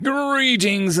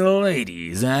Greetings,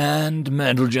 ladies and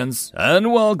gents,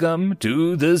 and welcome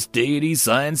to this daily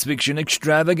science fiction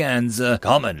extravaganza,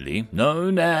 commonly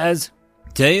known as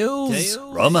Tales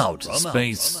from Outer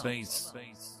Space.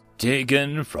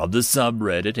 Taken from the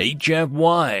subreddit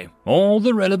HFY. All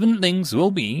the relevant links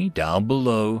will be down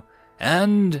below.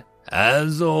 And,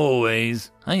 as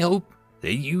always, I hope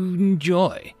that you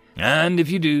enjoy. And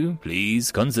if you do,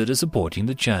 please consider supporting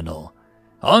the channel.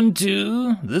 On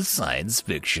to the science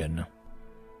fiction.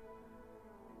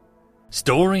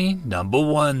 Story number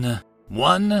 1.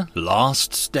 One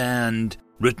Last Stand,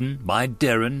 written by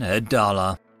Darren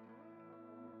Adala.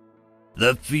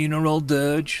 The funeral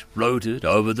dirge floated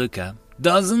over the camp,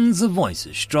 dozens of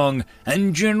voices strong,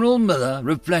 and General Miller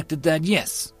reflected that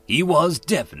yes, he was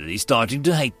definitely starting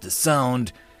to hate the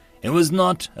sound. It was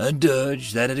not a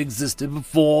dirge that had existed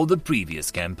before the previous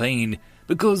campaign,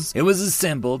 because it was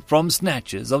assembled from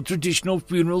snatches of traditional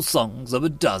funeral songs of a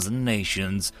dozen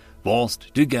nations,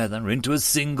 forced together into a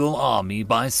single army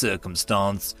by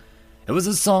circumstance. It was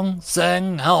a song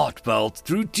sang heartfelt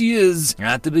through tears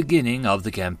at the beginning of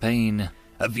the campaign,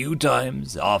 a few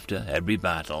times after every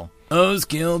battle. Those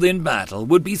killed in battle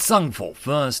would be sung for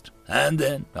first, and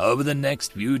then, over the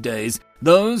next few days,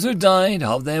 those who died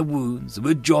of their wounds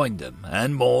would join them,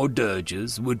 and more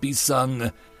dirges would be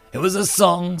sung. It was a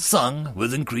song sung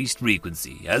with increased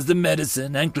frequency as the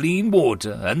medicine and clean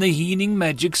water and the healing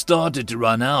magic started to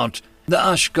run out. The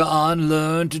Ashka'an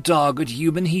learned to target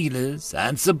human healers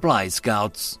and supply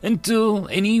scouts until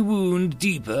any wound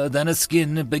deeper than a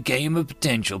skin became a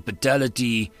potential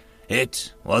fatality.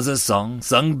 It was a song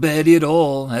sung barely at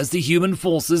all as the human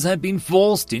forces had been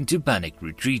forced into panic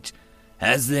retreat,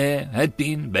 as there had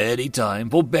been barely time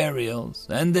for burials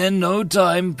and then no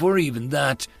time for even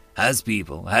that, as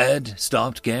people had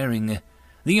stopped caring.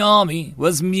 The army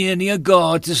was merely a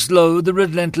guard to slow the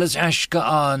relentless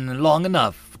Ashka'an long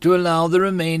enough to allow the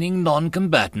remaining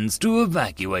non-combatants to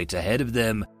evacuate ahead of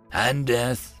them, and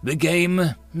death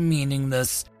became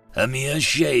meaningless, a mere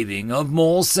shaving of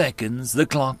more seconds the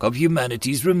clock of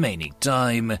humanity's remaining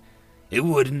time. It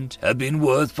wouldn't have been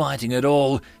worth fighting at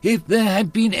all if there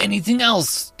had been anything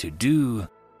else to do.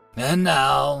 And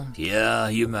now, here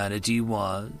humanity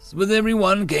was, with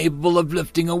everyone capable of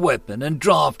lifting a weapon and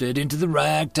drafted into the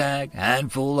ragtag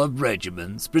handful of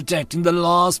regiments protecting the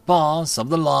last pass of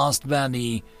the last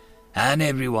valley, and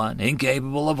everyone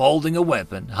incapable of holding a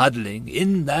weapon huddling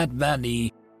in that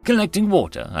valley, collecting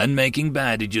water and making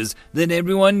bandages that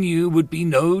everyone knew would be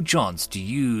no chance to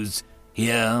use.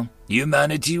 Here,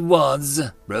 humanity was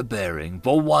preparing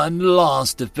for one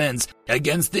last defense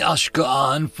against the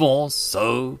Ashka'an force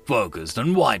so focused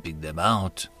on wiping them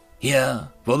out. Here,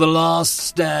 for the last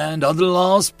stand of the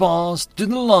last pass to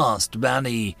the last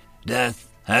valley,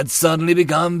 death had suddenly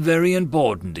become very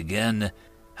important again,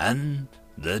 and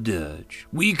the dirge,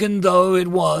 weakened though it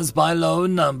was by low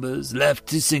numbers left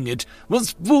to sing it,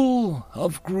 was full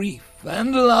of grief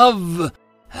and love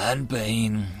and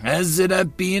pain, as it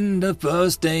had been the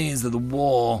first days of the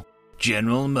war.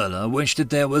 General Miller wished that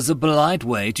there was a polite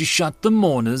way to shut the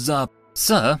mourners up.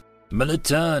 "Sir," Miller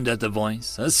turned at the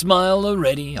voice, a smile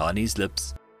already on his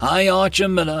lips. High Archer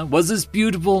Miller was as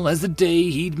beautiful as the day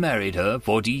he'd married her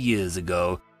 40 years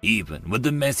ago, even with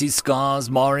the messy scars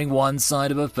marring one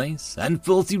side of her face and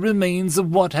filthy remains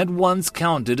of what had once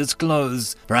counted as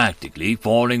clothes practically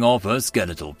falling off her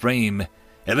skeletal frame.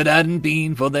 If it hadn't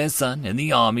been for their son in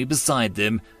the army beside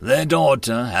them, their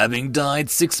daughter having died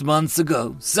 6 months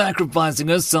ago, sacrificing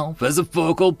herself as a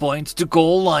focal point to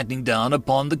call lightning down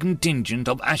upon the contingent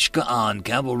of Ashka'an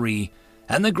cavalry,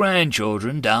 and the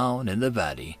grandchildren down in the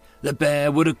valley, the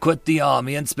pair would have quit the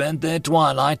army and spent their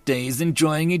twilight days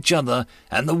enjoying each other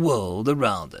and the world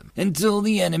around them, until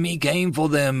the enemy came for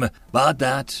them, but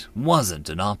that wasn't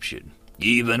an option.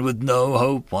 Even with no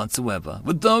hope whatsoever,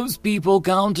 with those people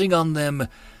counting on them,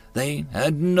 they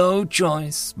had no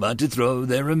choice but to throw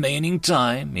their remaining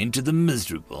time into the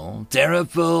miserable,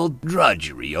 terror-filled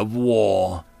drudgery of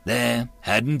war. There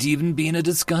hadn't even been a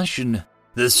discussion.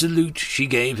 The salute she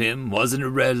gave him was an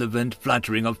irrelevant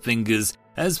fluttering of fingers,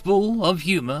 as full of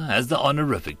humor as the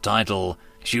honorific title.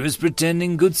 She was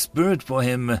pretending good spirit for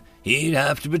him. He'd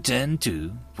have to pretend,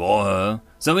 too, for her,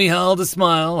 so he held a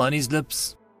smile on his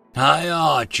lips. "Hi,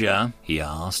 Archer," he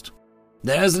asked.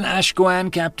 "There's an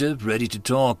Ashka'an captive ready to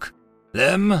talk.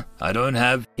 Them I don't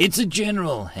have. It's a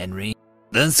general, Henry."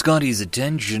 This got his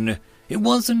attention. It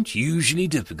wasn't usually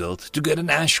difficult to get an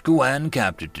Ashka'an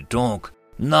captive to talk.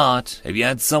 Not if you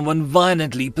had someone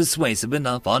violently persuasive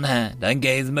enough on hand and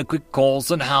gave them a quick course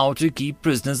on how to keep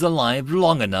prisoners alive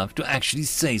long enough to actually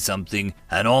say something,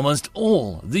 and almost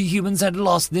all the humans had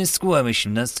lost their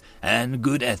squirmishness and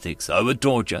good ethics over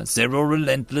torture several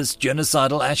relentless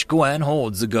genocidal Ashkoan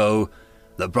hordes ago.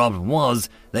 The problem was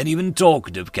that even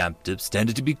talkative captives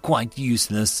tended to be quite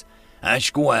useless.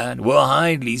 Ashkoan were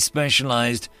highly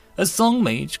specialized. A song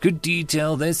mage could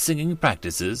detail their singing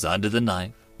practices under the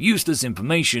knife. Useless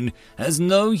information, as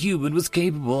no human was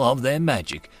capable of their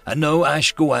magic, and no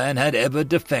Ashkoan had ever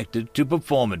defected to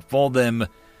perform it for them,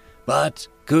 but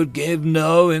could give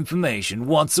no information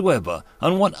whatsoever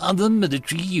on what other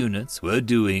military units were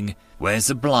doing, where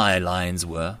supply lines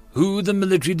were, who the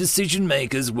military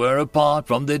decision-makers were apart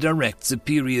from their direct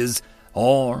superiors,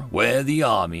 or where the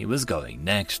army was going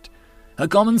next. A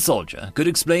common soldier could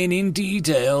explain in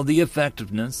detail the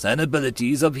effectiveness and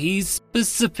abilities of his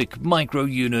specific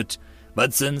micro-unit,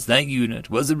 but since that unit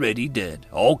was already dead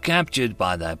or captured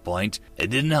by that point,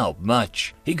 it didn't help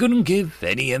much. He couldn't give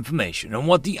any information on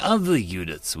what the other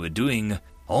units were doing,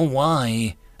 or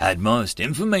why. At most,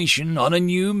 information on a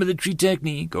new military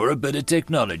technique or a bit of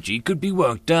technology could be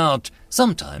worked out.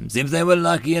 Sometimes, if they were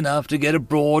lucky enough to get a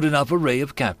broad enough array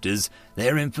of captors,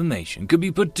 their information could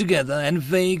be put together and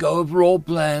vague overall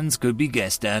plans could be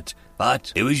guessed at,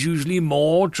 but it was usually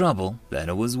more trouble than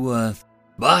it was worth.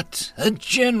 But a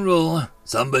general,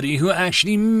 somebody who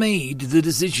actually made the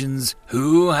decisions,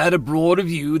 who had a broader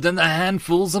view than the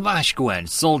handfuls of Ashkoan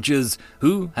soldiers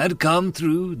who had come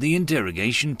through the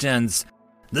interrogation tents.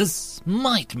 This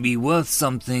might be worth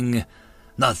something.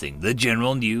 Nothing the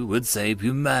general knew would save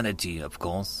humanity, of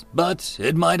course, but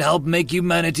it might help make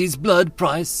humanity's blood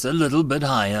price a little bit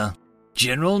higher.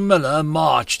 General Miller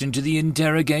marched into the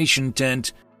interrogation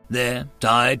tent. There,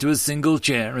 tied to a single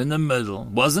chair in the middle,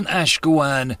 was an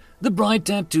Ashkoan, the bright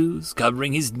tattoos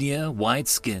covering his near-white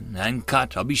skin and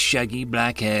cut of his shaggy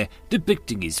black hair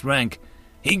depicting his rank.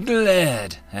 He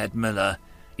glared at Miller.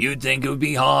 You'd think it would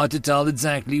be hard to tell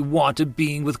exactly what a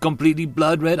being with completely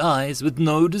blood-red eyes with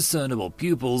no discernible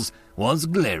pupils was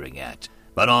glaring at.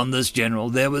 But on this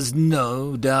general there was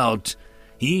no doubt.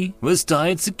 He was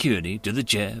tied securely to the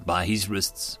chair by his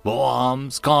wrists,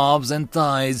 forearms, calves, and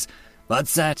thighs, but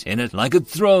sat in it like a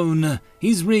throne,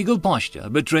 his regal posture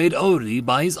betrayed only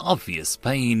by his obvious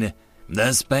pain.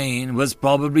 This pain was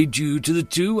probably due to the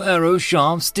 2 arrow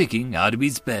shafts sticking out of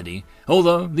his belly,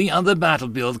 although the other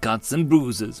battlefield cuts and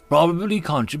bruises probably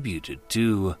contributed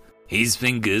too. His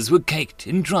fingers were caked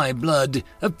in dry blood,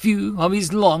 a few of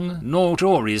his long,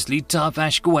 notoriously tough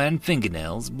Ashkoan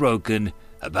fingernails broken.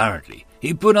 Apparently,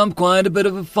 he put up quite a bit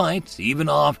of a fight even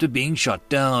after being shot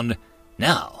down.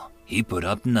 Now, he put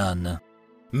up none.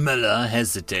 Miller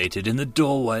hesitated in the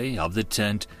doorway of the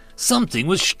tent. Something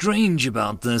was strange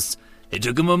about this. It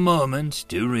took him a moment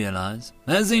to realize.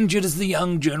 As injured as the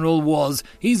young general was,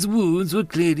 his wounds were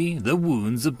clearly the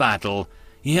wounds of battle.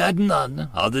 He had none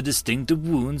of the distinctive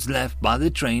wounds left by the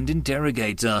trained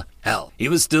interrogator. Hell, he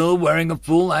was still wearing a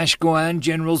full Ashkoan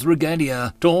general's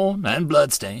regalia, torn and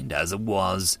bloodstained as it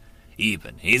was.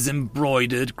 Even his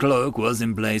embroidered cloak was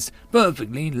in place,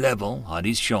 perfectly level on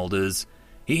his shoulders.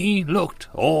 He looked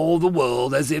all the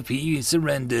world as if he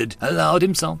surrendered, allowed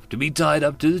himself to be tied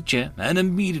up to the chair, and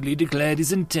immediately declared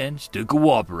his intent to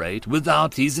cooperate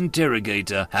without his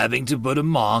interrogator having to put a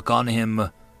mark on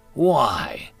him.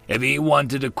 Why? If he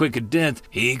wanted a quicker death,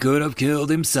 he could have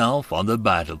killed himself on the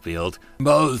battlefield.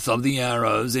 Both of the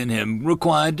arrows in him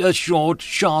required a short,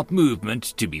 sharp movement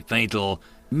to be fatal.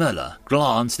 Miller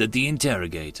glanced at the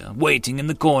interrogator, waiting in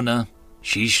the corner.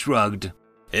 She shrugged.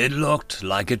 It looked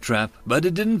like a trap, but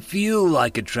it didn't feel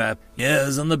like a trap.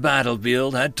 Years on the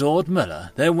battlefield had taught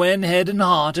Miller that when head and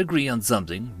heart agree on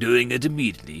something, doing it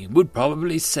immediately would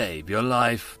probably save your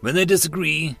life. When they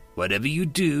disagree, whatever you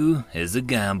do is a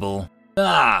gamble.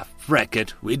 Ah, freck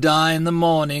it, we die in the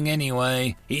morning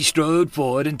anyway. He strode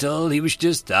forward until he was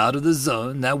just out of the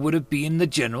zone that would have been the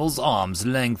general's arm's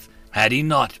length, had he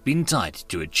not been tied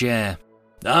to a chair.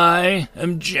 I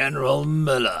am General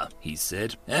Miller, he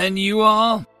said. And you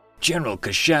are? General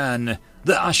Kashan.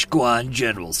 The Ashkoan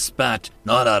general spat,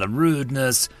 not out of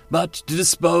rudeness, but to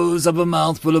dispose of a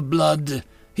mouthful of blood.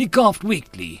 He coughed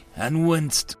weakly and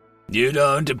winced. You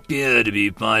don't appear to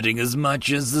be fighting as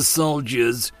much as the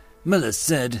soldiers, Miller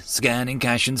said, scanning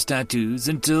Kashan's tattoos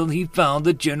until he found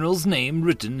the general's name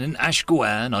written in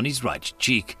Ashkoan on his right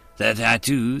cheek. Their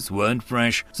tattoos weren't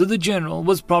fresh, so the general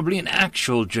was probably an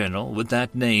actual general with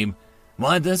that name.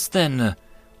 Why this then?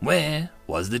 Where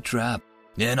was the trap?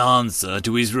 In answer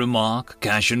to his remark,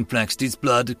 Kashan flexed his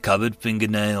blood-covered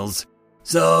fingernails.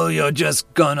 So you're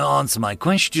just gonna answer my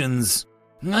questions?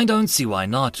 I don't see why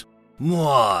not.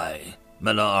 Why?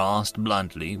 Miller asked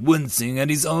bluntly, wincing at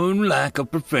his own lack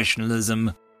of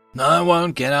professionalism. I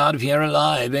won't get out of here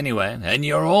alive anyway, and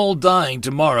you're all dying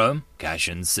tomorrow,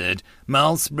 Cashin said,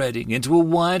 mouth spreading into a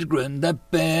wide grin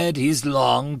that bared his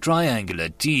long, triangular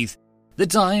teeth. The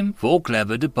time for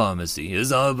clever diplomacy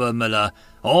is over, Miller.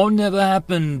 All never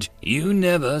happened. You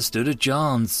never stood a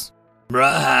chance.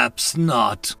 Perhaps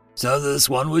not. So this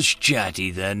one was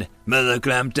chatty then. Miller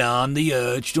clamped down the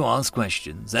urge to ask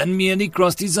questions and merely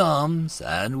crossed his arms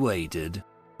and waited.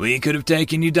 We could have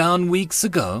taken you down weeks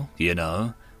ago, you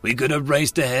know. We could have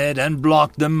raced ahead and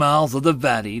blocked the mouth of the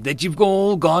valley that you've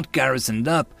all got garrisoned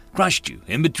up, crushed you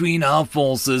in between our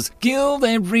forces, killed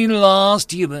every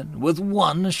last human with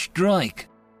one strike.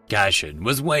 Cashin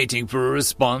was waiting for a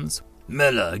response.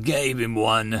 Miller gave him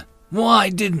one. Why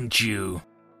didn't you?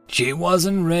 She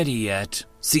wasn't ready yet.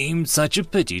 Seemed such a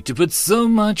pity to put so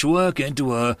much work into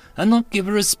her and not give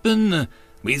her a spin.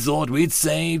 We thought we'd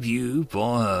save you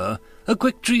for her. A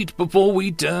quick treat before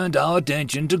we turned our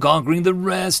attention to conquering the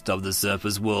rest of the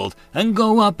surface world and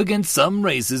go up against some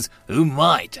races who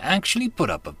might actually put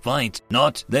up a fight.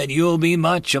 Not that you'll be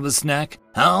much of a snack.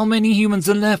 How many humans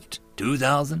are left?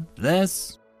 2,000?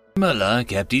 Less? Miller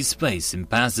kept his face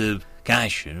impassive.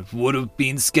 Cashin would have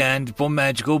been scanned for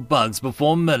magical bugs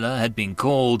before Miller had been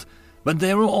called, but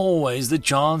there were always the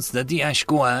chance that the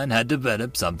Ashkoan had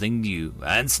developed something new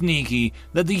and sneaky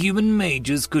that the human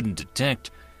mages couldn't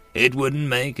detect. It wouldn't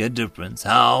make a difference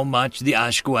how much the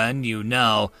Ashkoan knew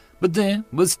now, but there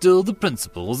was still the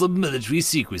principles of military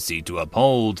secrecy to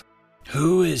uphold.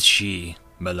 Who is she?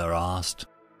 Miller asked.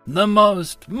 The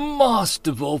most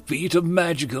masterful feat of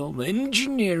magical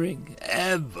engineering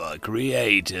ever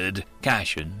created.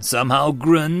 Cashin somehow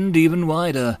grinned even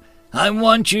wider. I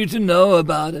want you to know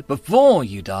about it before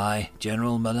you die,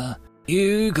 General Miller.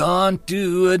 You can't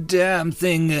do a damn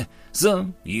thing,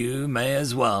 so you may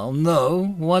as well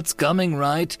know what's coming,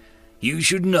 right? You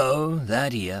should know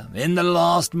that here, in the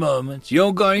last moment,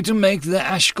 you're going to make the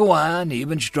Ashkoan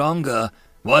even stronger.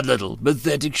 What little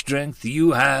pathetic strength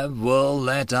you have will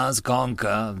let us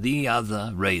conquer the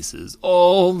other races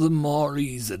all the more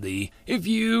easily. If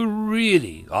you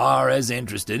really are as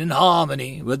interested in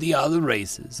harmony with the other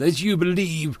races as you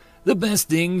believe, the best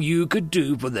thing you could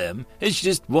do for them is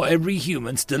just for every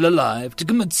human still alive to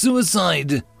commit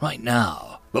suicide right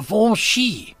now, before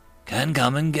she can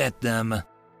come and get them.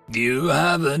 You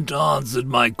haven't answered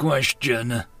my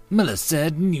question, Miller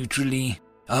said neutrally.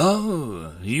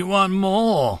 Oh, you want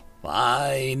more?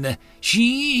 Fine.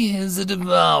 She is a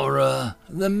devourer,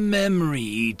 the memory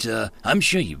eater. I'm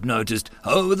sure you've noticed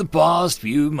over the past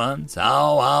few months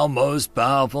how our most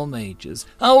powerful mages,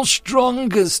 our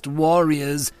strongest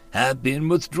warriors, have been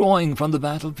withdrawing from the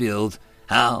battlefield.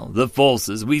 How the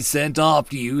forces we sent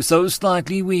after you so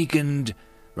slightly weakened.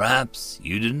 Perhaps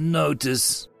you didn't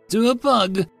notice. To a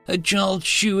bug, a child's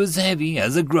shoe as heavy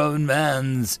as a grown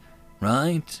man's,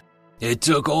 right? It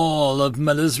took all of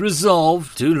Miller's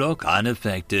resolve to look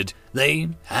unaffected. They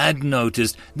had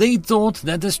noticed. They thought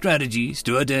that the strategies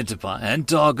to identify and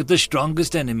target the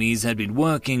strongest enemies had been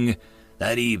working.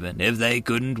 That even if they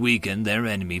couldn't weaken their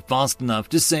enemy fast enough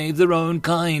to save their own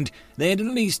kind, they'd at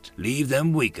least leave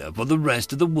them weaker for the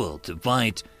rest of the world to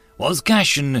fight. Was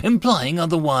Cashin implying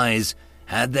otherwise?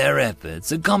 Had their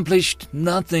efforts accomplished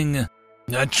nothing?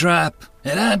 A trap.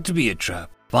 It had to be a trap.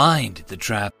 Find the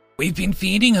trap. We've been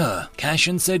feeding her,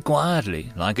 Cashin said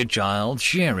quietly, like a child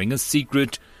sharing a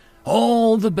secret.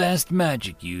 All the best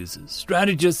magic users,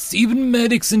 strategists, even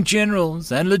medics and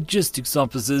generals and logistics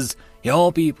officers,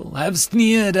 your people have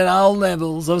sneered at our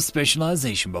levels of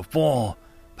specialization before.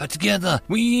 But together,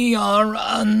 we are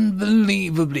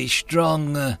unbelievably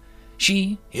strong.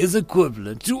 She is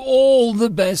equivalent to all the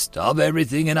best of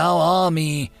everything in our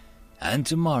army. And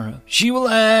tomorrow she will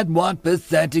add what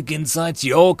pathetic insights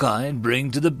your kind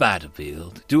bring to the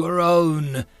battlefield, to her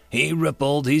own. He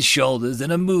rippled his shoulders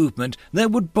in a movement that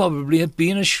would probably have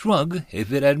been a shrug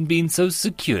if it hadn't been so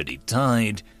securely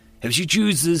tied. If she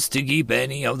chooses to keep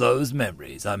any of those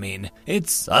memories,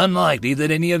 it's unlikely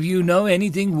that any of you know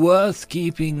anything worth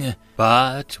keeping.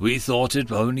 But we thought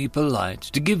it only polite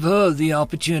to give her the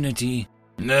opportunity.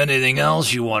 Anything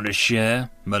else you want to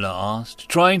share? Miller asked,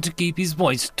 trying to keep his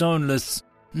voice toneless.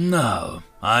 No,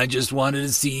 I just wanted to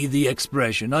see the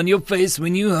expression on your face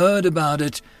when you heard about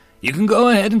it. You can go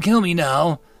ahead and kill me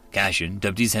now. Cashin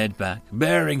ducked his head back,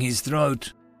 baring his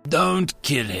throat. Don't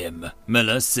kill him,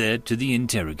 Miller said to the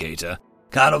interrogator.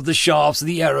 Cut off the shafts of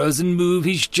the arrows and move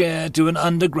his chair to an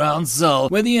underground cell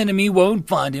where the enemy won't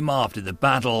find him after the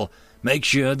battle. Make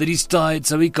sure that he's tied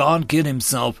so he can't kill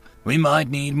himself. We might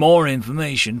need more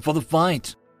information for the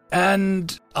fight.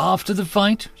 "And after the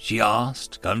fight?" she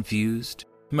asked, confused.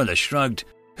 Miller shrugged.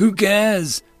 "Who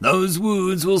cares? Those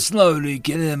wounds will slowly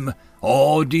kill him,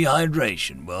 or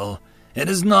dehydration will. It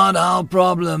is not our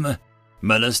problem."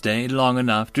 Miller stayed long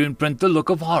enough to imprint the look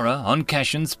of horror on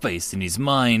Cashin's face in his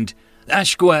mind.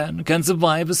 Ashquan can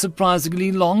survive a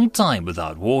surprisingly long time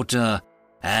without water,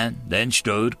 and then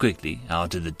strode quickly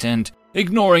out of the tent,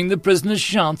 ignoring the prisoner's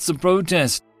shouts of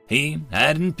protest. He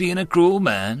hadn't been a cruel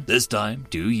man this time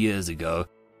 2 years ago.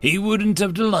 He wouldn't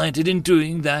have delighted in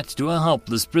doing that to a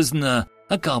helpless prisoner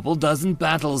a couple dozen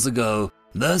battles ago.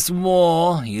 This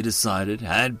war, he decided,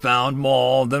 had found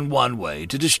more than one way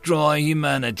to destroy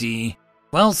humanity.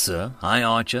 "Well, sir," High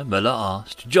Archer Miller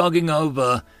asked, jogging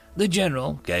over. The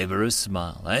general gave her a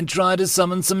smile and tried to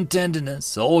summon some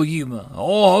tenderness or humor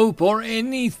or hope or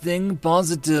anything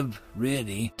positive,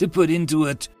 really, to put into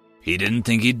it. He didn't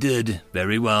think he did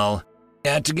very well.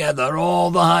 "Get together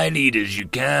all the high leaders you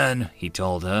can," he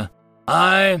told her.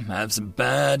 "I have some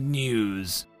bad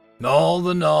news." All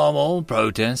the normal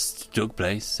protests took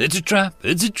place. "It's a trap,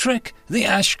 it's a trick. The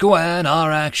Ashquan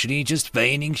are actually just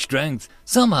feigning strength.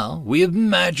 Somehow we have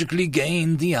magically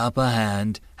gained the upper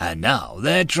hand, and now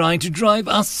they're trying to drive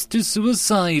us to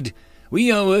suicide.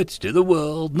 We owe it to the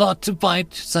world not to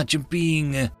fight such a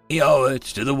being. We owe it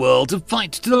to the world to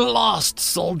fight to the last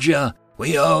soldier.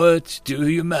 We owe it to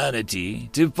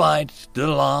humanity to fight to the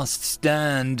last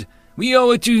stand. We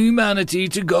owe it to humanity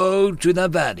to go to the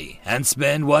valley and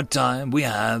spend what time we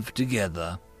have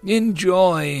together.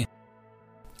 Enjoy."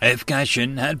 If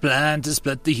Cashin had planned to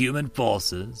split the human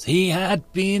forces, he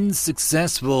had been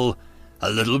successful. A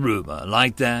little rumor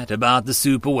like that about the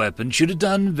superweapon should have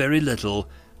done very little,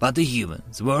 but the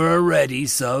humans were already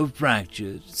so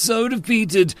fractured, so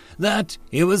defeated, that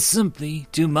it was simply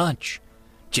too much.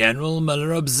 General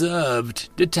Miller observed,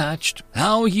 detached,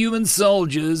 how human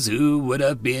soldiers who would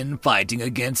have been fighting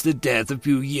against the death a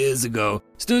few years ago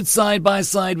stood side by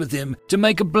side with him to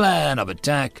make a plan of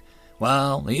attack,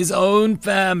 while his own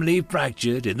family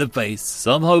fractured in the face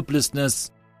of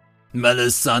hopelessness.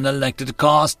 Miller's son elected to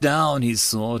cast down his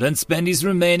sword and spend his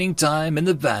remaining time in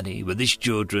the valley with his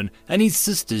children and his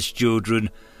sister's children.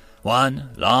 One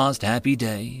last happy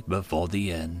day before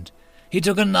the end. He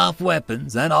took enough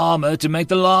weapons and armor to make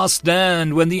the last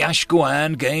stand when the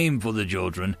Ashquan came for the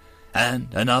children, and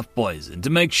enough poison to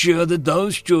make sure that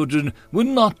those children would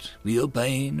not feel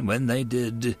pain when they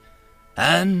did.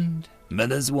 And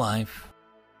Miller's wife.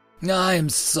 "I am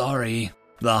sorry,"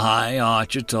 the High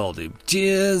Archer told him,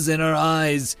 tears in her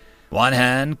eyes, one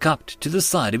hand cupped to the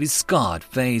side of his scarred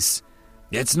face.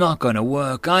 "It's not going to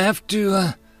work. I have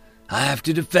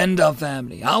to defend our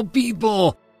family, our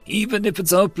people, even if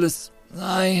it's hopeless.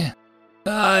 I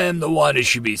am the one who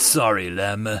should be sorry,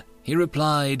 Lem," he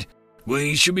replied.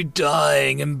 "We should be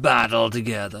dying in battle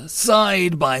together,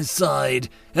 side by side,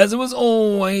 as it was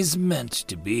always meant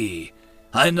to be.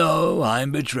 I know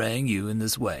I'm betraying you in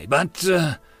this way, but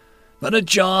a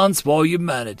chance for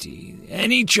humanity,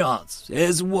 any chance,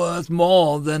 is worth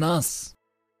more than us."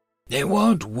 "It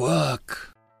won't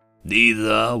work."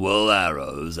 "Neither will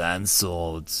arrows and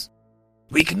swords."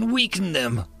 "We can weaken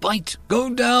them, fight, go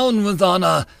down with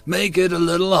honor, make it a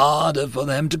little harder for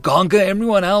them to conquer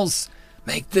everyone else,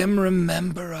 make them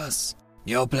remember us.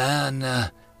 Your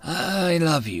plan, I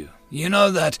love you, you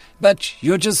know that, but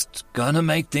you're just gonna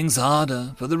make things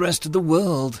harder for the rest of the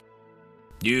world."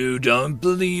 "You don't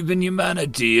believe in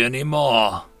humanity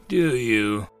anymore, do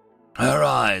you?" Her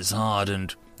eyes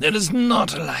hardened. "It is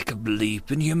not a lack of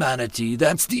belief in humanity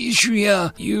that's the issue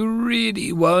here. You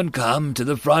really won't come to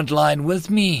the front line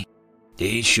with me."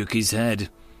 He shook his head.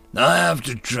 "I have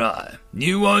to try.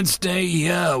 You won't stay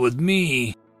here with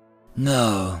me."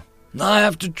 "No, I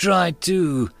have to try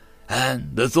too.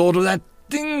 And the thought of that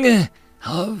thing,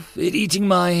 of it eating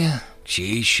my—"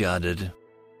 She shuddered.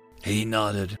 He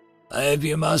nodded. "If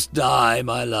you must die,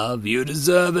 my love, you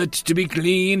deserve it to be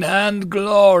clean and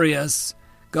glorious.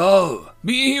 Go,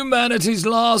 be humanity's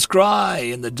last cry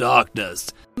in the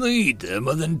darkness. Lead them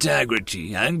with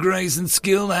integrity and grace and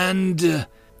skill and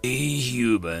be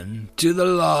human to the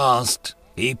last."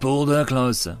 He pulled her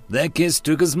closer. Their kiss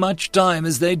took as much time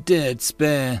as they dared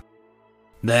spare.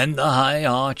 Then the High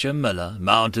Archer Miller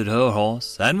mounted her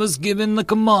horse and was given the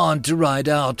command to ride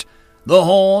out. The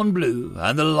horn blew,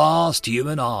 and the last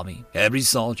human army, every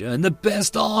soldier in the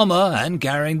best armor and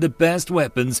carrying the best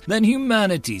weapons that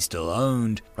humanity still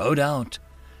owned, rode out.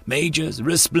 majors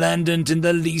resplendent in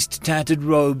the least tattered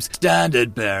robes,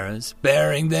 standard-bearers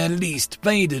bearing their least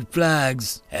faded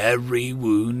flags, every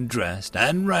wound dressed,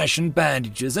 and ration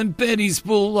bandages and beddies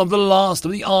full of the last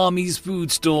of the army's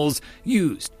food stores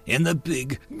used in the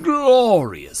big,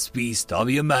 glorious feast of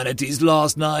humanity's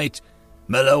last night.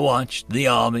 Miller watched the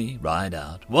army ride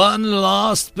out, one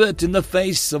last spit in the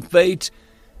face of fate,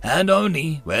 and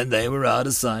only when they were out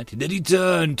of sight did he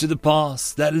turn to the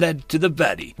pass that led to the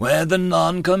valley where the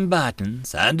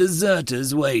non-combatants and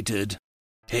deserters waited.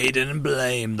 He didn't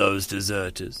blame those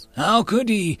deserters. How could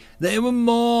he? They were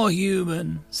more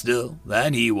human still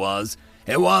than he was.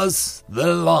 It was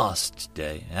the last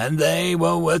day, and they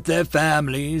were with their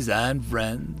families and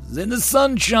friends in the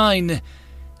sunshine.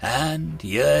 And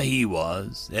here he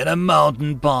was, in a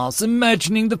mountain pass,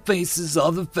 imagining the faces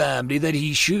of the family that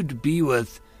he should be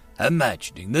with,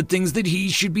 imagining the things that he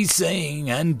should be saying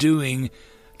and doing,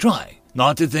 trying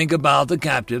not to think about the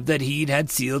captive that he'd had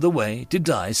sealed away to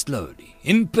die slowly,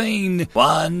 in pain,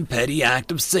 one petty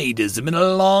act of sadism in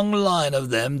a long line of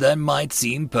them that might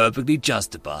seem perfectly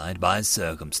justified by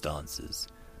circumstances.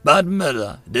 But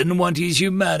Miller didn't want his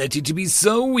humanity to be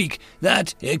so weak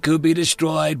that it could be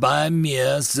destroyed by a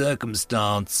mere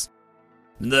circumstance.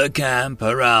 The camp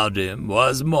around him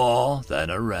was more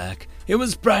than a wreck. It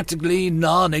was practically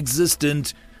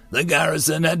non-existent. The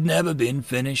garrison had never been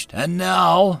finished, and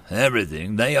now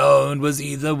everything they owned was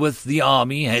either with the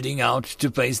army heading out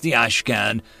to face the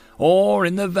Ashcan, or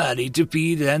in the valley to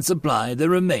feed and supply the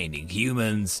remaining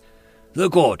humans. The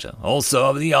quarter, also,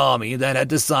 of the army that had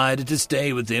decided to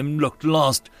stay with him looked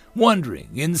lost, wandering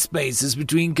in spaces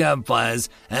between campfires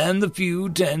and the few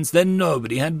tents that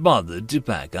nobody had bothered to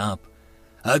pack up.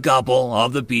 A couple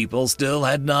of the people still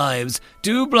had knives,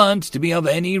 too blunt to be of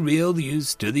any real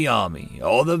use to the army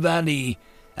or the valley,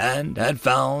 and had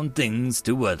found things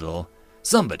to whittle.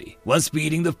 Somebody was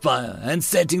feeding the fire and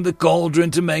setting the cauldron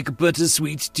to make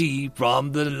bittersweet tea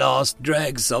from the last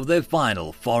dregs of their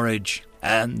final forage,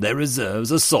 and their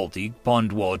reserves of salty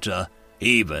pond water.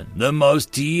 Even the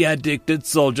most tea-addicted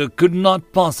soldier could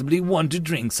not possibly want to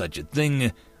drink such a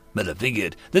thing. Miller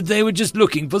figured that they were just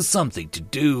looking for something to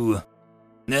do.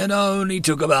 It only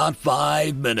took about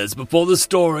 5 minutes before the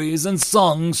stories and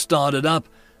songs started up.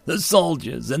 The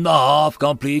soldiers in the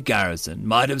half-complete garrison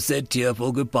might have said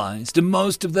tearful goodbyes to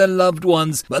most of their loved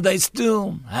ones, but they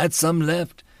still had some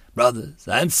left. Brothers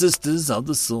and sisters of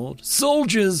the sword,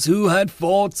 soldiers who had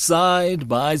fought side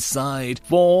by side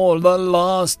for the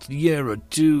last year or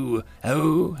two,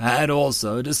 who had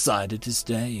also decided to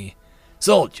stay.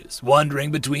 Soldiers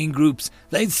wandering between groups,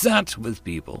 they sat with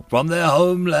people from their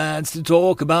homelands to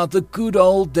talk about the good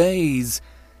old days,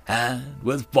 and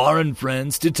with foreign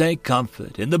friends to take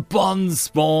comfort in the bonds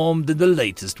formed in the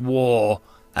latest war,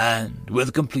 and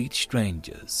with complete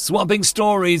strangers, swapping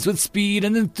stories with speed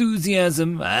and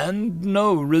enthusiasm and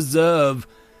no reserve,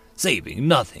 saving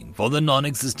nothing for the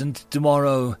non-existent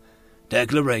tomorrow.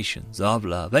 Declarations of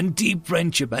love and deep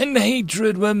friendship and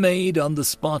hatred were made on the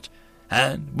spot,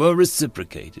 and were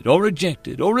reciprocated or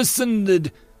rejected or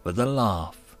rescinded with a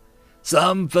laugh.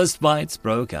 Some fistfights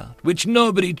broke out, which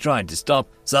nobody tried to stop.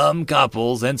 Some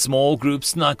couples and small groups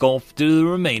snuck off to the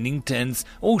remaining tents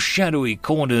or shadowy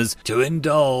corners to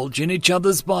indulge in each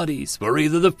other's bodies for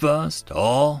either the first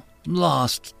or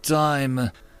last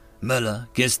time. Miller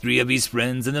kissed 3 of his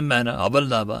friends in the manner of a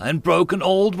lover and broke an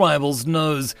old rival's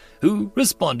nose, who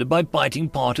responded by biting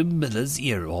part of Miller's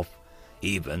ear off.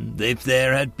 Even if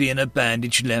there had been a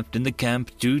bandage left in the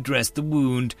camp to dress the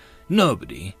wound,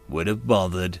 nobody would have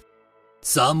bothered.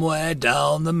 Somewhere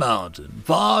down the mountain,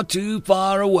 far too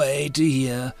far away to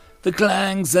hear the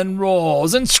clangs and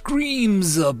roars and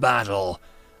screams of battle,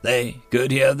 they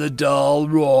could hear the dull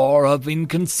roar of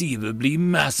inconceivably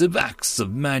massive acts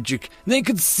of magic. They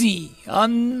could see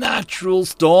unnatural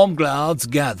storm clouds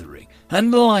gathering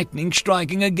and lightning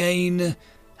striking again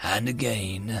and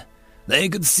again. They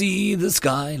could see the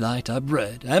sky light up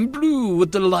red and blue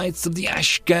with the lights of the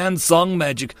Ashcan song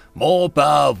magic, more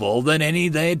powerful than any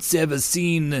they'd ever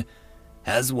seen.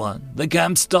 As one, the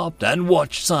camp stopped and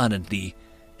watched silently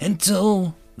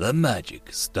until the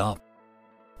magic stopped.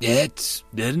 It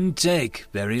didn't take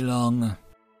very long.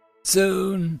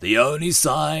 Soon, the only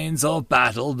signs of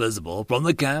battle visible from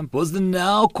the camp was the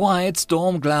now quiet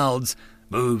storm clouds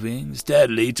moving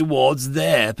steadily towards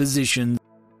their positions.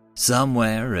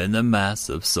 Somewhere in the mass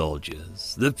of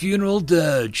soldiers, the funeral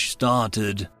dirge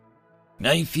started.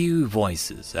 A few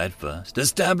voices at first,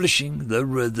 establishing the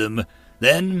rhythm.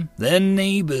 Then their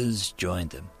neighbors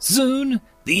joined them. Soon,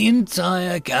 the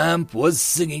entire camp was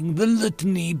singing the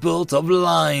litany built of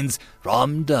lines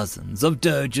from dozens of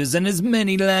dirges in as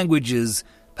many languages,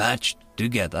 patched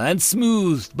together and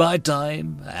smoothed by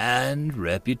time and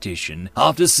repetition.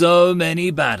 After so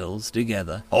many battles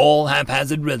together, all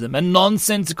haphazard rhythm and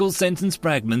nonsensical sentence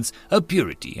fragments, a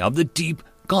purity of the deep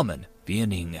common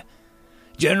feeling.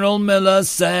 General Miller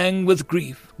sang with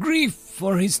grief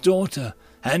for his daughter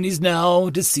and his now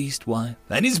deceased wife,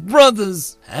 and his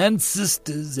brothers and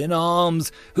sisters in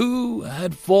arms who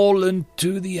had fallen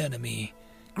to the enemy.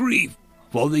 Grief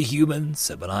for the human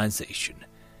civilization.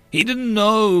 He didn't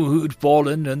know who'd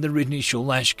fallen in the initial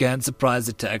Ashcan surprise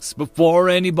attacks before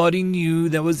anybody knew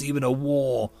there was even a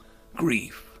war.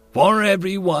 Grief for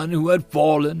everyone who had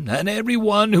fallen and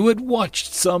everyone who had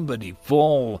watched somebody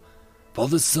fall. For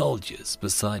the soldiers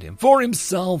beside him, for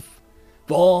himself,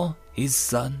 for his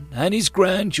son and his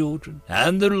grandchildren,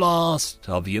 and the last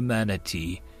of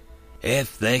humanity.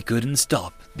 If they couldn't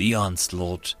stop the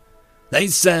onslaught, they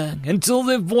sang until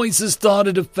their voices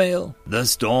started to fail, the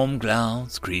storm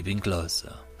clouds creeping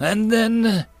closer. And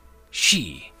then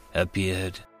she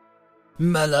appeared.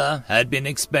 Mela had been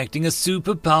expecting a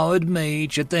super-powered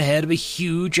mage at the head of a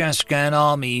huge Ashcan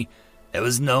army. There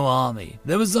was no army,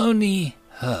 there was only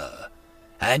her,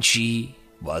 and she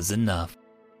was enough.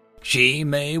 She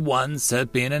may once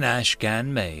have been an Ashcan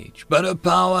mage, but her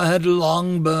power had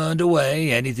long burned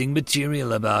away anything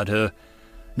material about her.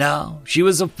 Now she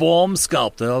was a form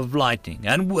sculptor of lightning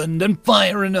and wind and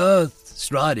fire and earth,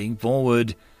 striding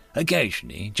forward,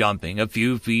 occasionally jumping a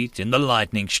few feet in the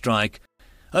lightning strike,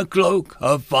 a cloak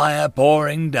of fire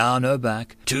pouring down her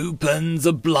back. 2 pins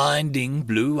of blinding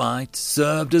blue light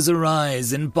served as her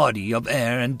eyes and body of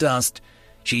air and dust.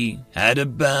 She had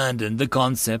abandoned the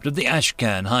concept of the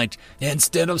Ashcan height.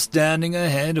 Instead of standing a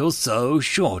head or so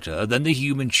shorter than the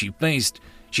human she faced,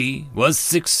 she was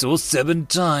 6 or 7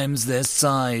 times their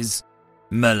size.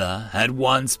 Mela had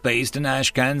once faced an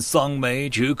Ashcan song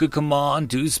mage who could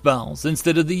command 2 spells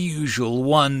instead of the usual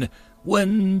one,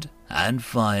 wind and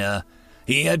fire.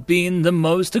 He had been the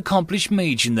most accomplished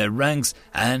mage in their ranks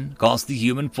and cost the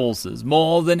human forces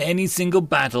more than any single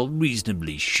battle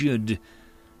reasonably should.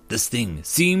 This thing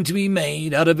seemed to be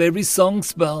made out of every song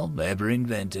spell ever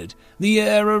invented. The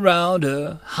air around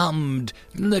her hummed,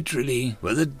 literally,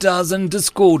 with a dozen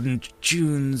discordant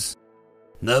tunes.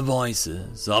 The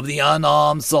voices of the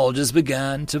unarmed soldiers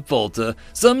began to falter,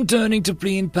 some turning to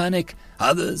flee in panic,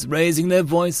 others raising their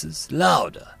voices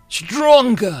louder,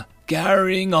 stronger,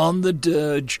 carrying on the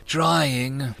dirge,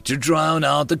 trying to drown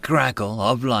out the crackle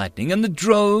of lightning and the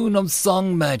drone of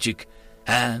song magic.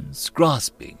 Hands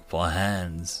grasping for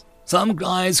hands. Some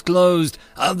eyes closed,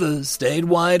 others stayed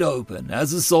wide open as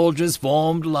the soldiers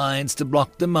formed lines to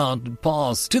block the mountain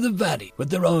pass to the valley with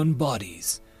their own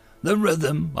bodies. The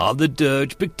rhythm of the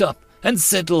dirge picked up and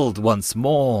settled once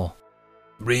more.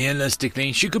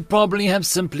 Realistically, she could probably have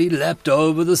simply leapt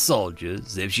over the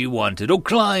soldiers if she wanted, or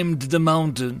climbed the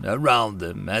mountain around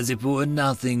them as if it were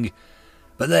nothing.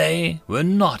 But they were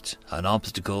not an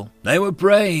obstacle. They were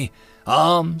prey.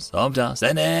 Arms of dust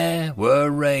and air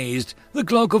were raised. The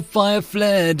cloak of fire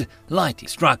fled. Lightning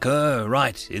struck her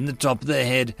right in the top of the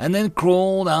head and then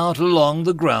crawled out along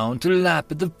the ground to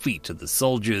lap at the feet of the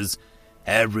soldiers.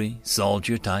 Every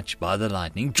soldier touched by the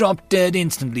lightning dropped dead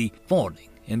instantly, falling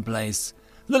in place.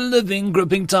 The living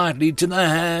gripping tightly to the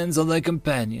hands of their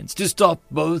companions to stop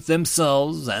both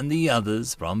themselves and the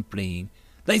others from fleeing.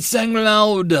 They sang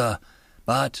louder,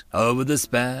 but over the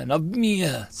span of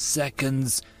mere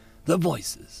seconds, the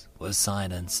voices were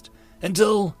silenced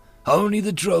until only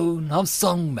the drone of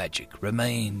song magic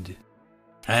remained.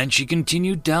 And she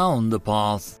continued down the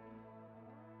path.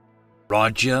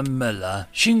 Roger Miller,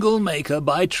 shingle maker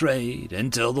by trade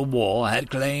until the war had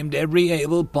claimed every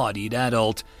able-bodied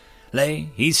adult,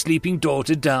 lay his sleeping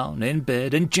daughter down in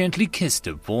bed and gently kissed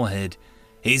her forehead.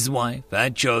 His wife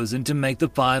had chosen to make the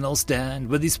final stand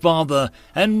with his father,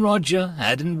 and Roger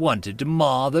hadn't wanted to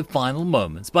mar their final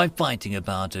moments by fighting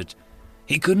about it.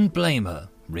 He couldn't blame her,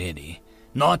 really,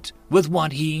 not with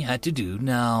what he had to do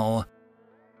now.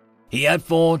 He had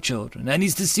 4 children, and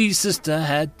his deceased sister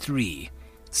had 3.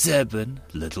 7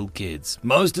 little kids,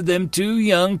 most of them too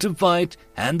young to fight,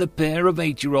 and the pair of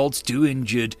 8-year-olds too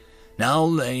injured, now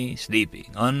lay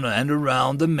sleeping on and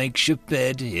around the makeshift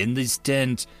bed in his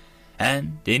tent,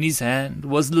 and in his hand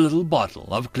was a little bottle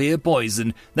of clear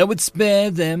poison that would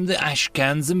spare them the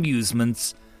Ashcan's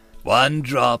amusements. 1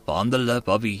 drop on the lip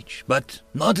of each, but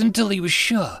not until he was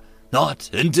sure, not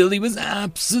until he was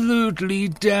absolutely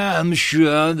damn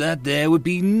sure that there would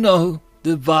be no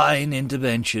divine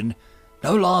intervention,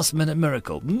 no last-minute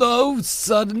miracle, no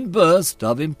sudden burst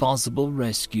of impossible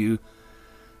rescue.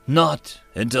 Not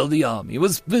until the army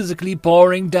was physically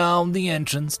pouring down the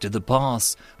entrance to the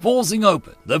pass, forcing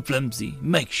open the flimsy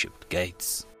makeshift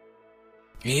gates.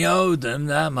 He owed them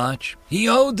that much. He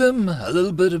owed them a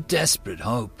little bit of desperate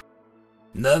hope.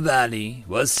 The valley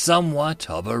was somewhat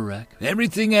of a wreck.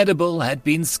 Everything edible had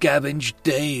been scavenged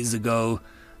days ago.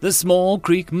 The small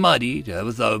creek muddied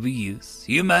with overuse.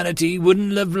 Humanity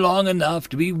wouldn't live long enough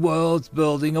to be worth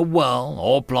building a well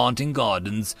or planting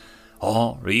gardens,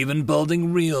 or even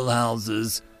building real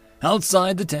houses.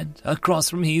 Outside the tent, across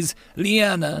from his,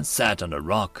 Lyanna sat on a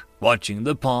rock, watching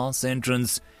the pass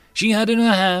entrance. She had in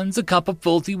her hands a cup of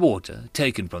filthy water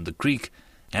taken from the creek,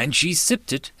 and she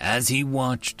sipped it as he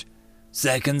watched.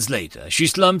 Seconds later, she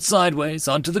slumped sideways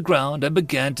onto the ground and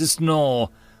began to snore.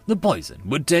 The poison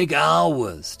would take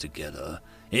hours to get her.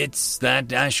 It's that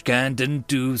Ashcan didn't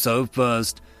do so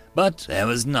first, but there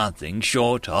was nothing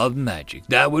short of magic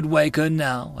that would wake her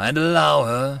now and allow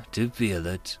her to feel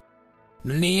it.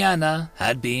 Lyanna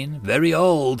had been very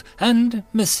old and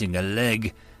missing a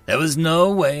leg. There was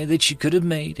no way that she could have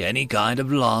made any kind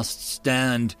of last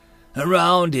stand.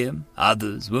 Around him,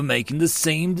 others were making the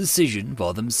same decision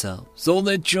for themselves or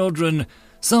their children,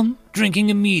 some drinking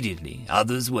immediately,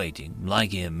 others waiting,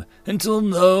 like him, until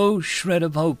no shred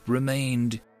of hope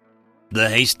remained. The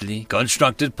hastily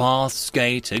constructed path's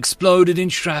gate exploded in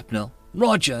shrapnel.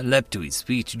 Roger leapt to his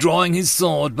feet, drawing his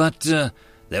sword, but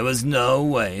there was no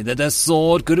way that a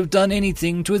sword could have done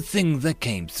anything to a thing that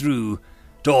came through.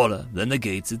 Taller than the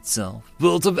gates itself,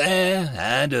 built of air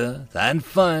and earth and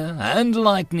fire and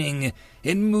lightning,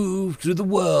 it moved through the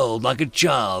world like a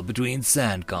child between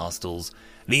sandcastles,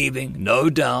 leaving no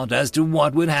doubt as to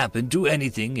what would happen to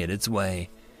anything in its way.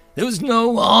 There was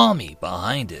no army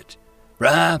behind it.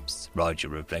 Perhaps, Roger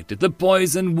reflected, the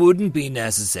poison wouldn't be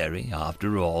necessary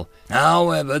after all.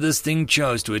 However this thing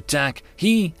chose to attack,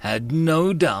 he had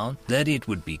no doubt that it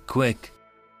would be quick.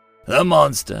 The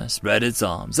monster spread its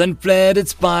arms and flared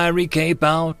its fiery cape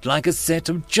out like a set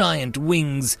of giant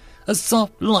wings. A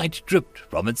soft light dripped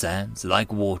from its hands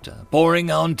like water,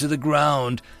 pouring onto the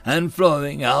ground and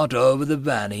flowing out over the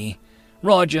valley.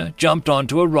 Roger jumped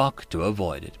onto a rock to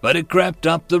avoid it, but it crept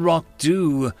up the rock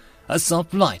too. A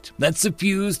soft light that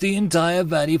suffused the entire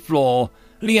valley floor.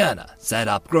 Lyanna sat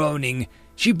up groaning.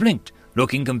 She blinked,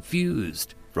 looking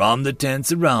confused. From the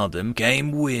tents around them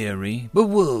came weary,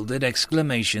 bewildered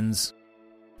exclamations.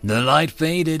 The light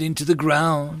faded into the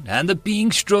ground, and the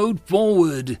being strode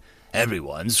forward.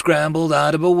 Everyone scrambled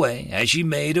out of her way as she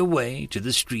made her way to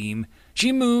the stream.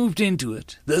 She moved into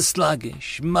it. The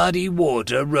sluggish, muddy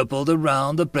water rippled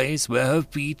around the place where her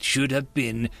feet should have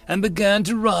been and began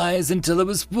to rise until it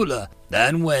was fuller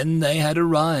than when they had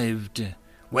arrived.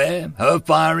 Where her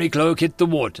fiery cloak hit the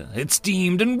water, it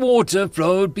steamed and water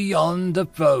flowed beyond the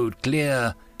flowed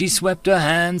clear. She swept her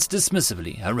hands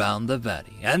dismissively around the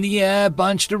valley, and the air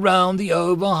bunched around the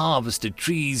over-harvested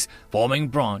trees, forming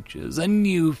branches and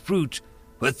new fruit.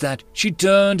 With that, she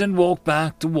turned and walked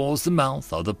back towards the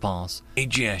mouth of the pass. A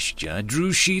gesture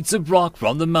drew sheets of rock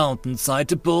from the mountainside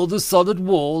to build a solid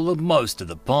wall of most of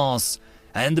the pass,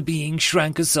 and the being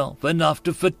shrank herself enough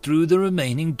to fit through the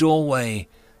remaining doorway,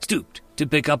 stooped to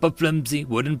pick up a flimsy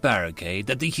wooden barricade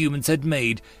that the humans had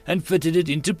made and fitted it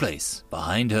into place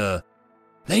behind her.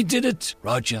 They did it,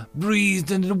 Roger breathed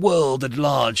into the world at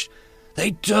large.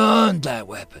 They turned that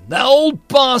weapon. That old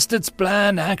bastard's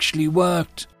plan actually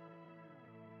worked.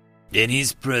 In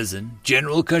his prison,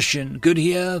 General Cushion could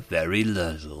hear very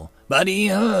little, but he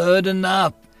heard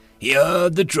enough. He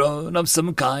heard the drone of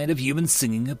some kind of human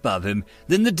singing above him,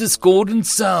 then the discordant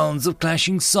sounds of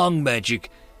clashing song magic,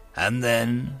 and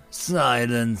then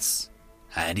silence.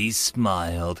 And he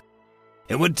smiled.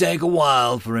 It would take a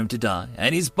while for him to die,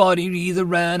 and his body either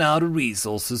ran out of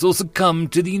resources or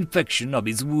succumbed to the infection of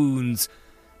his wounds.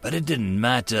 But it didn't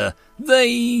matter.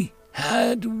 They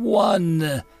had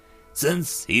won.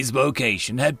 Since his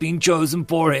vocation had been chosen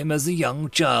for him as a young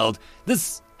child,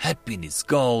 this had been his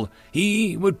goal.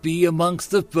 He would be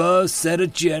amongst the first set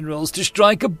of generals to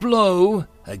strike a blow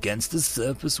against the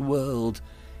surface world.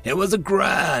 It was a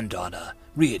grand honor,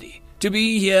 really, to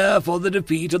be here for the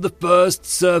defeat of the first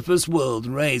surface world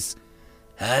race.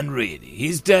 And really,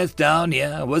 his death down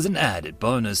here was an added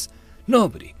bonus.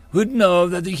 Nobody would know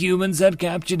that the humans had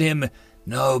captured him.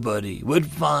 Nobody would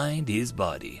find his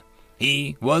body.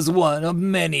 He was one of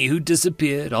many who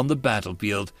disappeared on the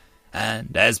battlefield,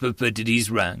 and as befitted his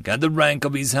rank and the rank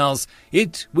of his house,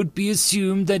 it would be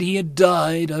assumed that he had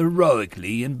died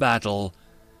heroically in battle.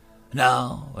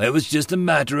 Now it was just a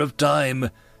matter of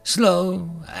time,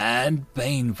 slow and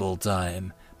painful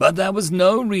time, but that was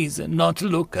no reason not to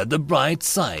look at the bright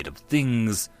side of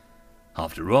things.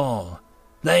 After all,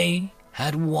 they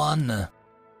had won.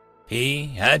 He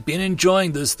had been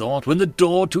enjoying this thought when the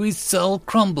door to his cell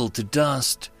crumbled to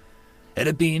dust. It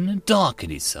had been dark in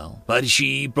his cell, but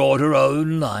she brought her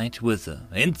own light with her.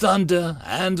 In thunder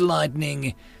and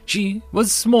lightning, she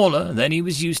was smaller than he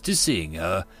was used to seeing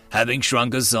her, having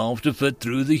shrunk herself to fit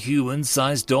through the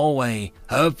human-sized doorway.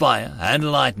 Her fire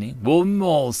and lightning were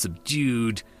more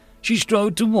subdued. She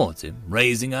strode towards him,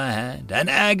 raising her hand, and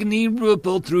agony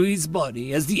rippled through his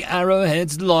body as the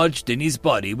arrowheads lodged in his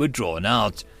body were drawn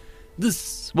out.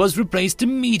 This was replaced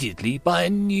immediately by a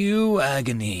new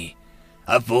agony.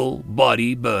 A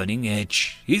full-body burning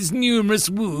itch. His numerous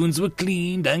wounds were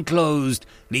cleaned and closed,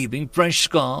 leaving fresh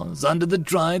scars under the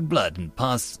dried blood and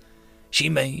pus. She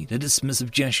made a dismissive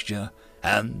gesture,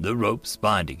 and the ropes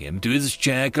binding him to his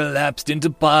chair collapsed into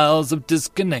piles of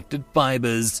disconnected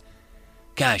fibers.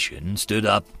 Cassian stood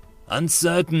up,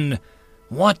 uncertain.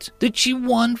 What did she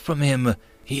want from him?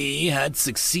 He had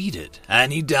succeeded,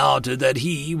 and he doubted that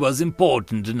he was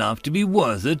important enough to be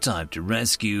worth her time to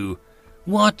rescue.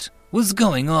 What was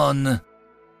going on?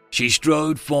 She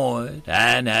strode forward,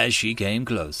 and as she came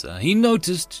closer, he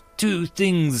noticed two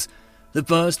things. The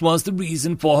first was the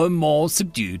reason for her more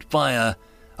subdued fire.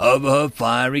 Over her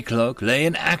fiery cloak lay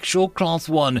an actual cloth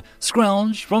one,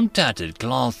 scrounged from tattered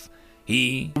cloth.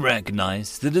 He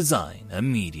recognized the design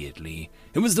immediately.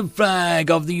 It was the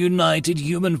flag of the United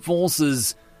Human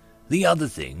Forces. The other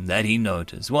thing that he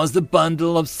noticed was the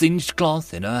bundle of singed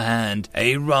cloth in her hand,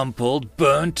 a rumpled,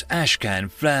 burnt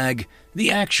Ashcan flag.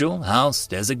 The actual house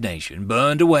designation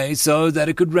burned away so that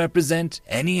it could represent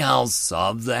any house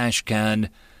of the Ashcan,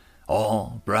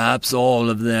 or perhaps all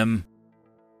of them.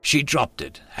 She dropped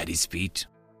it at his feet.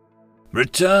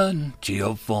 "Return to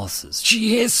your forces,"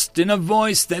 she hissed in a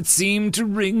voice that seemed to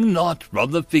ring not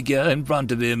from the figure in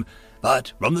front of him,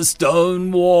 but from the stone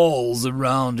walls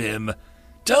around him.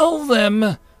 "Tell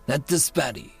them that the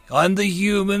Spadi and the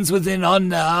humans within are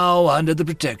now under the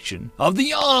protection of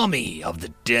the army of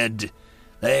the dead.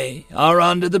 They are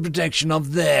under the protection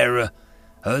of their—"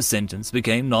 Her sentence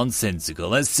became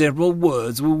nonsensical as several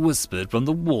words were whispered from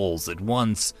the walls at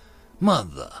once.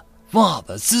 Mother,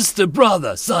 father, sister,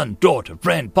 brother, son, daughter,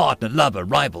 friend, partner, lover,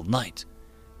 rival, knight,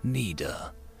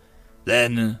 leader.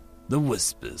 Then the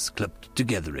whispers clipped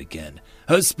together again,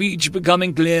 her speech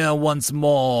becoming clear once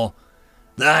more.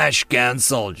 The Ashcan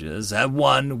soldiers have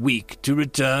 1 week to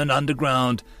return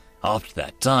underground. After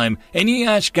that time, any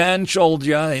Ashcan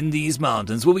soldier in these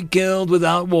mountains will be killed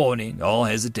without warning or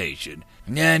hesitation.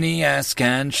 Any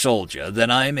Ashcan soldier that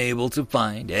I am able to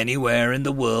find anywhere in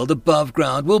the world above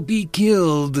ground will be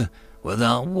killed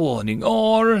without warning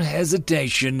or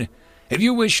hesitation. If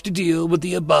you wish to deal with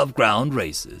the above-ground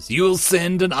races, you will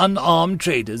send an unarmed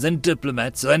traders and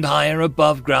diplomats and hire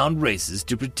above-ground races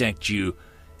to protect you.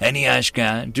 Any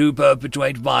Ashcan to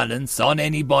perpetrate violence on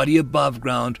anybody above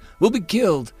ground will be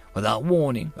killed without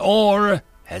warning or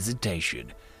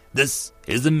hesitation. This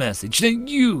is the message that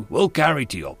you will carry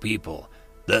to your people.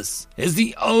 This is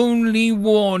the only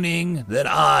warning that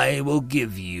I will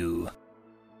give you."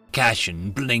 Cassian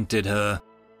blinked at her.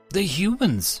 "The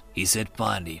humans," he said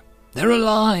finally. "They're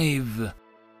alive."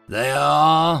 "They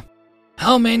are."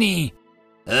 "How many?"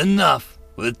 "Enough.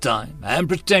 With time and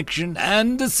protection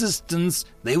and assistance,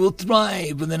 they will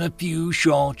thrive within a few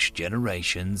short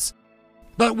generations."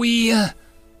 "But why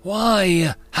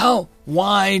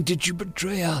did you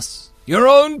betray us? Your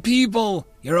own people,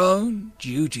 your own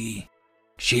duty."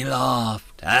 She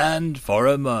laughed, and for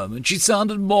a moment she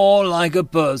sounded more like a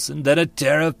person than a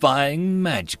terrifying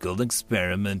magical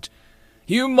experiment.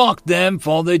 "You mocked them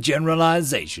for their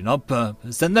generalization of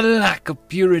purpose and the lack of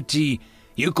purity.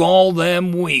 You call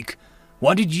them weak.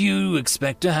 What did you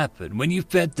expect to happen when you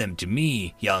fed them to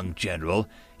me, young general?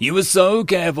 You were so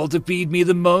careful to feed me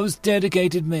the most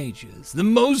dedicated mages, the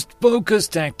most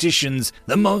focused tacticians,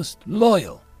 the most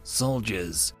loyal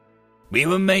soldiers. We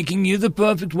were making you the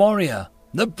perfect warrior,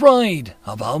 the pride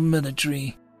of our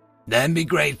military. Then be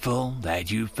grateful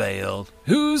that you failed.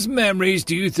 Whose memories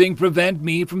do you think prevent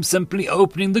me from simply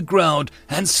opening the ground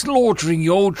and slaughtering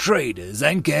your traders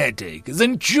and caretakers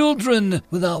and children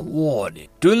without warning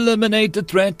to eliminate the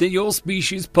threat that your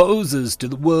species poses to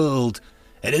the world?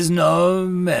 It is no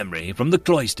memory from the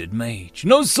cloistered mage,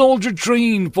 no soldier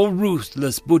trained for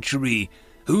ruthless butchery.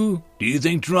 Who do you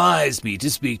think drives me to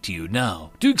speak to you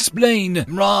now, to explain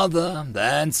rather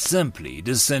than simply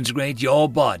disintegrate your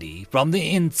body from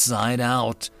the inside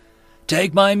out?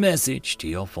 Take my message to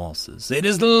your forces. It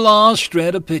is the last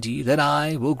shred of pity that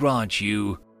I will grant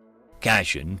you."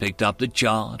 Cassian picked up the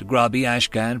charred, grubby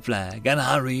Ashcan flag and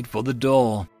hurried for the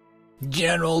door.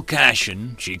 "General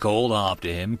Cassian," she called after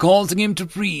him, causing him to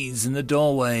freeze in the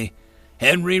doorway.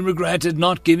 "Henry regretted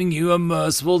not giving you a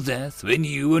merciful death when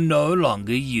you were no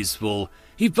longer useful.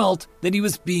 He felt that he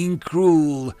was being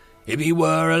cruel. If he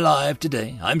were alive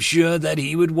today, I'm sure that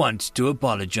he would want to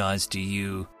apologize to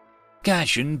you.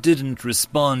 Cashin didn't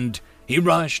respond. He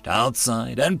rushed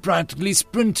outside and practically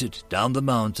sprinted down the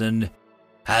mountain.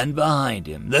 And behind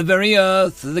him, the very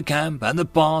earth of the camp and the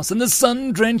pass and the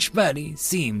sun-drenched valley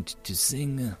seemed to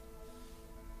sing.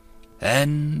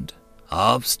 End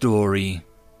of story.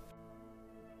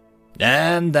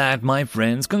 And that, my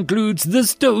friends, concludes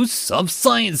this dose of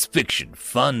science fiction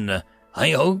fun.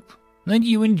 I hope that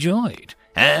you enjoyed.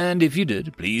 And if you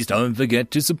did, please don't forget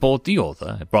to support the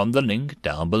author from the link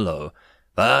down below.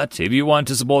 But if you want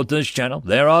to support this channel,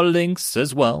 there are links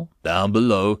as well down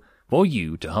below for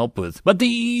you to help with. But the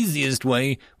easiest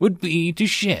way would be to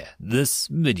share this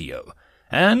video.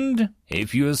 And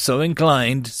if you are so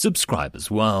inclined, subscribe as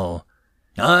well.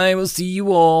 I will see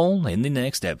you all in the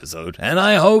next episode, and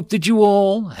I hope that you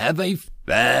all have a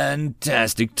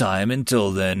fantastic time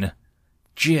until then.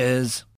 Cheers.